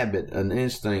habit, an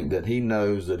instinct that he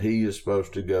knows that he is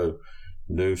supposed to go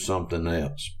do something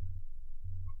else.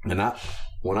 And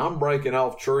when I'm breaking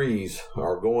off trees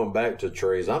or going back to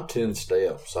trees, I'm 10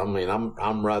 steps. I mean,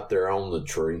 I'm right there on the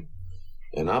tree,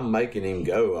 and I'm making him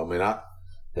go. I mean,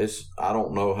 I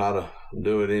don't know how to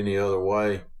do it any other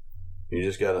way. You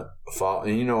just got to follow.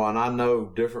 And, and I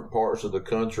know different parts of the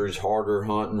country is harder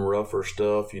hunting, rougher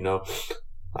stuff.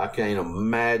 I can't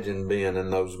imagine being in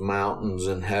those mountains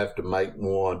and have to make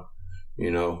one,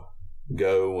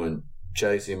 go and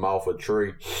chase him off a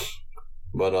tree.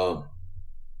 But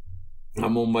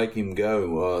I'm going to make him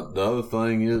go. The other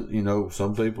thing is,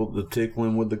 some people, the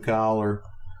tickling with the collar,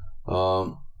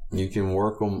 you can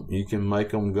work them, you can make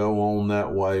them go on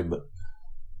that way. But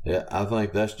yeah, I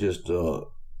think that's just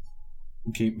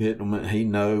keep hitting him.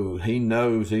 He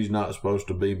knows he's not supposed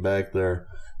to be back there.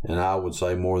 And I would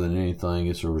say more than anything,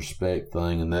 it's a respect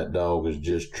thing. And that dog is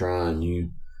just trying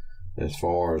you as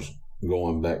far as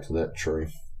going back to that tree.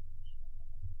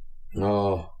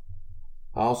 I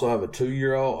also have a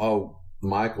 2-year-old. Oh,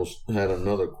 Michael had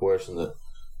another question that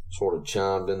sort of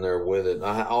chimed in there with it.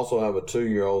 I also have a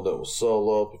 2-year-old that will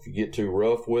sull up if you get too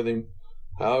rough with him.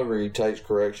 However, he takes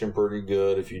correction pretty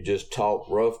good if you just talk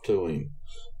rough to him.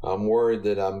 I'm worried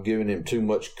that I'm giving him too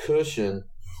much cushion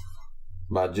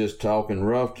by just talking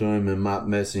rough to him and might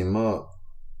mess him up.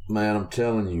 Man, I'm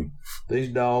telling you, these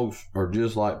dogs are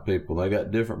just like people. They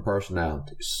got different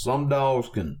personalities. Some dogs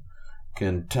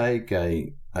can take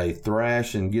a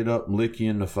thrash and get up and lick you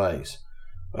in the face.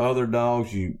 Other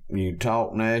dogs, you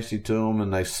talk nasty to them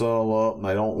and they sull up and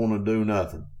they don't want to do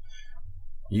nothing.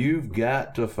 You've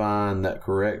got to find that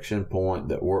correction point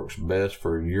that works best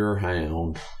for your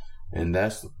hound, and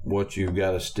that's what you've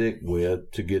got to stick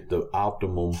with to get the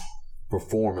optimum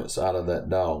performance out of that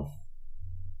dog.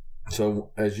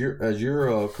 So as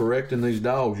you're correcting these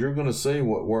dogs, you're going to see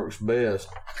what works best,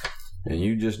 and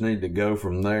you just need to go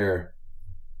from there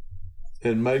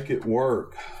and make it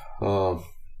work.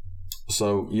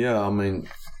 So yeah, I mean,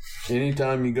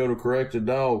 anytime you go to correct a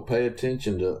dog, pay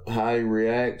attention to how he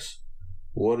reacts,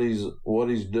 what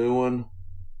he's doing,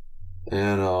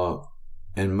 and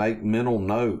make mental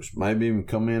notes. Maybe even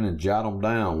come in and jot them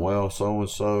down. Well, so and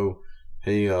so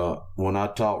He when I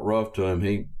talked rough to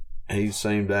him, he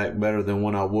seemed to act better than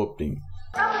when I whooped him.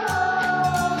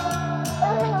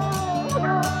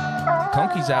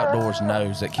 Conkeys Outdoors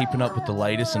knows that keeping up with the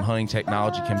latest in hunting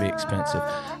technology can be expensive.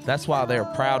 That's why they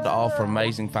are proud to offer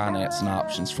amazing financing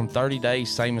options, from 30 days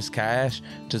same as cash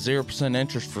to 0%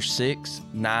 interest for 6,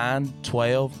 9,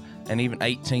 12, and even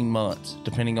 18 months,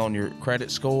 depending on your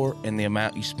credit score and the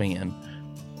amount you spend.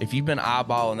 If you've been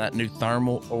eyeballing that new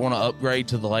thermal or want to upgrade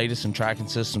to the latest in tracking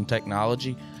system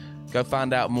technology, go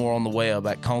find out more on the web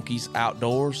at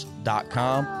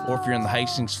Conkey'sOutdoors.com, or if you're in the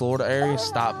Hastings, Florida area,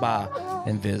 stop by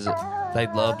and visit.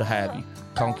 They'd love to have you.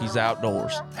 Conkeys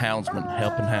Outdoors, houndsman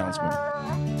helping houndsman.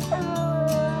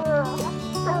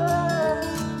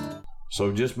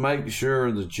 So just make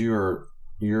sure that you're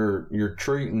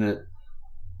treating it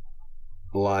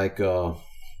like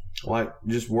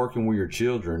just working with your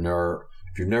children. Or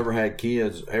if you've never had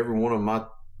kids, every one of my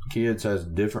kids has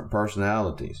different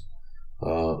personalities.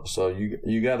 So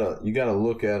you gotta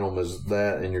look at them as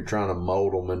that, and you're trying to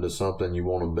mold them into something you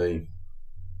want to be.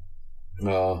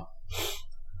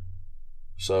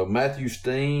 So Matthew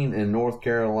Steen in North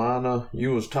Carolina,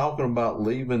 you was talking about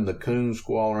leaving the coon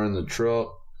squaller in the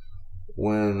truck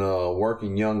when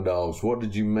working young dogs. What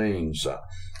did you mean? So,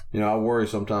 I worry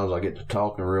sometimes I get to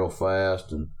talking real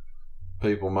fast and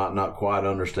people might not quite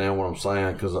understand what I'm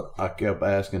saying, because I kept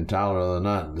asking Tyler the other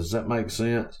night, does that make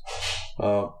sense?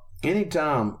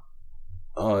 Anytime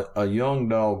a young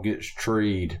dog gets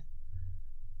treed,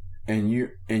 and you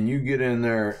get in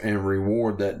there and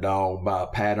reward that dog by a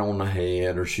pat on the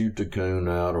head or shoot the coon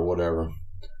out or whatever,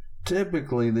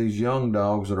 typically these young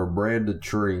dogs that are bred to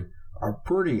tree are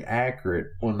pretty accurate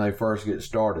when they first get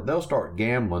started. They'll start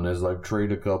gambling as they've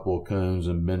treed a couple of coons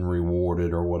and been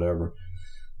rewarded or whatever.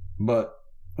 But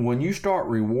when you start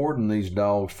rewarding these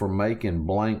dogs for making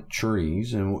blank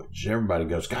trees, and which everybody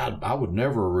goes, God, I would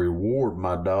never reward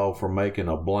my dog for making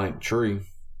a blank tree.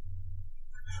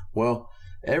 Well,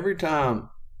 every time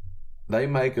they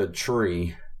make a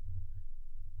tree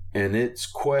and it's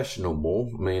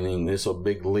questionable, meaning it's a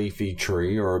big leafy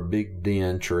tree or a big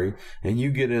den tree, and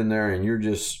you get in there and you're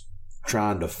just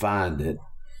trying to find it,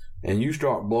 and you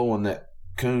start blowing that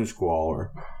coon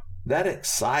squaller, that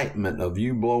excitement of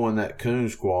you blowing that coon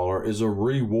squaller is a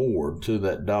reward to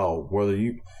that dog, whether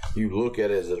you look at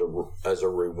it as a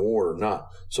reward or not.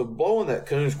 So blowing that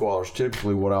coon squaller is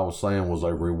typically, what I was saying, was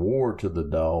a reward to the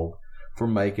dog for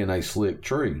making a slick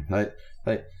tree.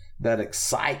 That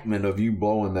excitement of you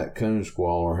blowing that coon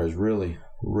squaller has really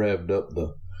revved up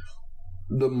the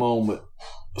moment.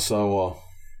 So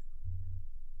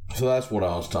that's what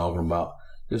I was talking about.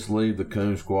 Just leave the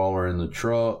coon squaller in the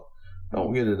truck.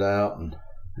 Don't get it out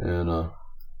and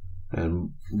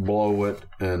blow it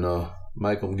and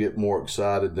make them get more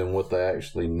excited than what they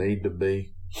actually need to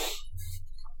be.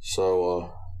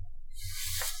 So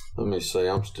let me see.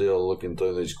 I'm still looking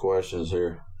through these questions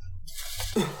here.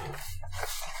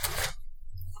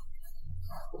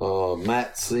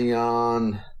 Matt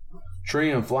Sion,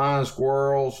 tree and flying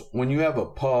squirrels. When you have a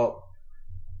pup,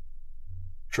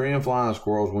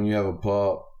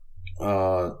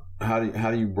 how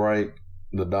do you break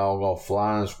the dog off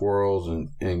flying squirrels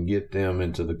and get them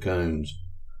into the coons?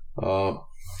 I've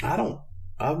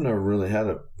never really had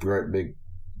a great big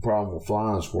problem with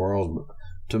flying squirrels, but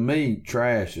to me,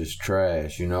 trash is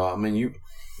trash. I mean,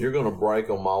 you're going to break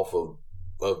them off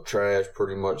of trash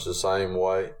pretty much the same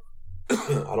way.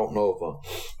 I don't know if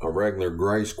a regular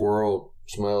gray squirrel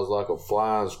smells like a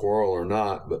flying squirrel or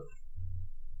not, but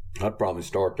I'd probably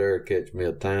start there to catch me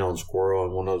a town squirrel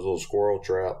in one of those little squirrel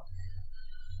traps.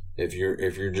 If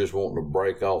you're just wanting to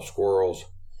break off squirrels,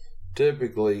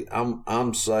 typically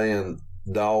I'm saying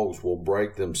dogs will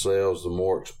break themselves the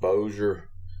more exposure.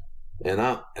 And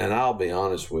I'll be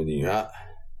honest with you,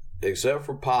 except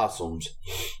for possums,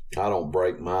 I don't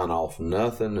break mine off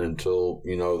nothing until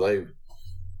they've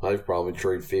probably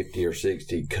treated 50 or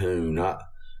 60 coon. I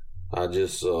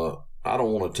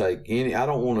don't want to take any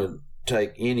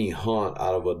hunt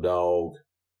out of a dog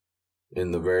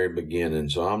in the very beginning.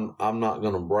 So I'm not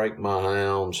going to break my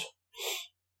hounds.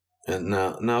 And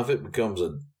now if it becomes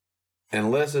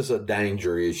unless it's a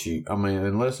danger issue,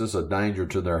 unless it's a danger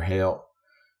to their health,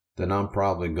 then I'm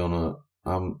probably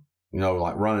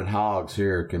like running hogs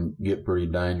here can get pretty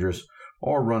dangerous,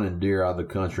 or running deer out of the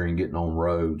country and getting on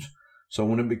roads. So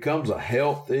when it becomes a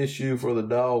health issue for the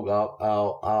dog,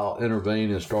 I'll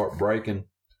intervene and start breaking.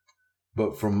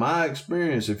 But from my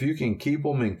experience, if you can keep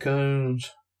them in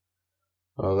coons,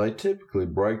 they typically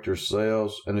break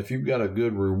themselves. And if you've got a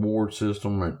good reward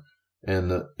system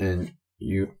and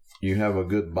you have a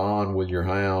good bond with your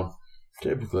hound,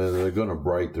 typically they're going to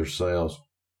break themselves.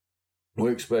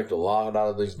 We expect a lot out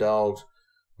of these dogs.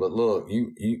 But look,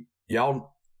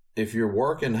 y'all, if you're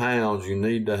working hounds, you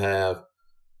need to have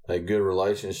a good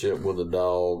relationship with the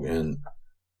dog, and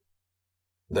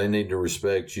they need to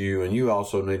respect you, and you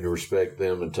also need to respect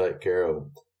them and take care of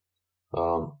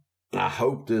them. I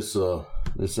hope this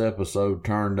episode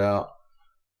turned out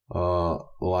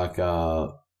like I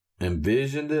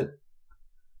envisioned it.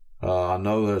 I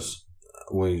know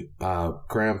I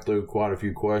crammed through quite a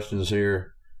few questions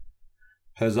here.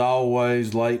 As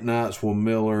always, Late Nights with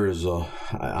Miller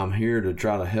I'm here to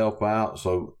try to help out.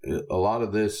 So a lot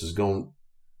of this is going to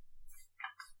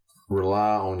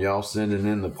rely on y'all sending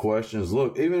in the questions.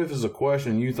 Look, even if it's a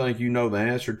question you think you know the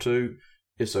answer to,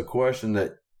 it's a question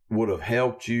that would have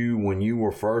helped you when you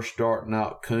were first starting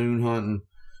out coon hunting.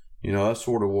 That's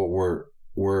sort of what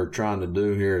we're trying to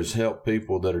do here, is help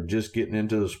people that are just getting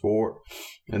into the sport,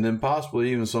 and then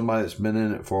possibly even somebody that's been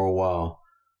in it for a while.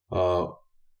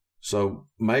 So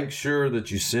make sure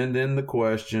that you send in the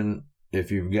question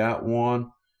if you've got one.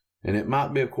 And it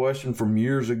might be a question from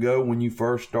years ago when you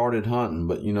first started hunting,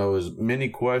 but as many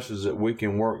questions that we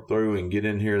can work through and get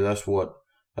in here, that's what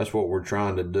we're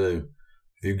trying to do.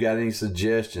 If you've got any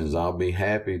suggestions, I'll be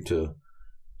happy to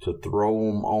throw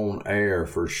them on air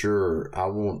for sure. I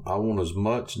want as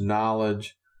much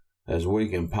knowledge as we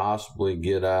can possibly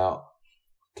get out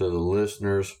to the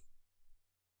listeners.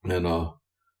 And I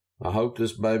hope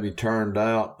this baby turned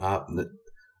out.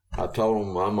 I told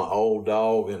them I'm an old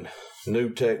dog, and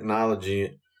new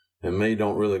technology and me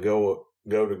don't really go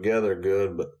together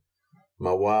good, but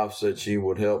my wife said she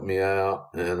would help me out,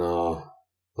 and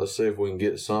let's see if we can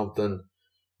get something.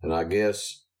 And I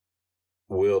guess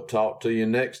we'll talk to you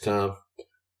next time.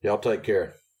 Y'all take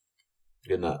care.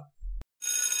 Good night.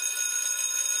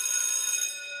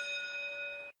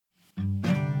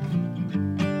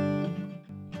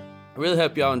 I really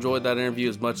hope y'all enjoyed that interview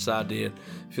as much as I did.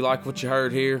 If you like what you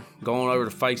heard here, go on over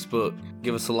to Facebook,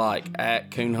 give us a like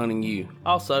at Coon Hunting U.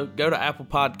 Also, go to Apple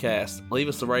Podcasts, leave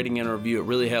us a rating and a review. It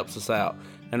really helps us out.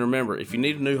 And remember, if you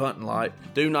need a new hunting light,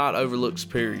 do not overlook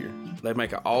Superior. They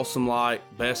make an awesome light,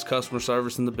 best customer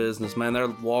service in the business. Man, their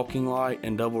walking light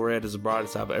and double red is the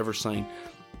brightest I've ever seen.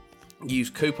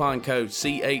 Use coupon code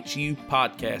CHU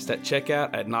podcast at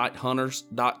checkout at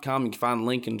nighthunters.com. You can find the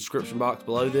link in the description box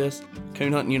below this.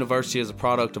 Coon Hunting University is a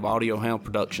product of Audio Hound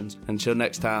Productions. Until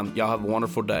next time, y'all have a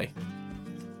wonderful day.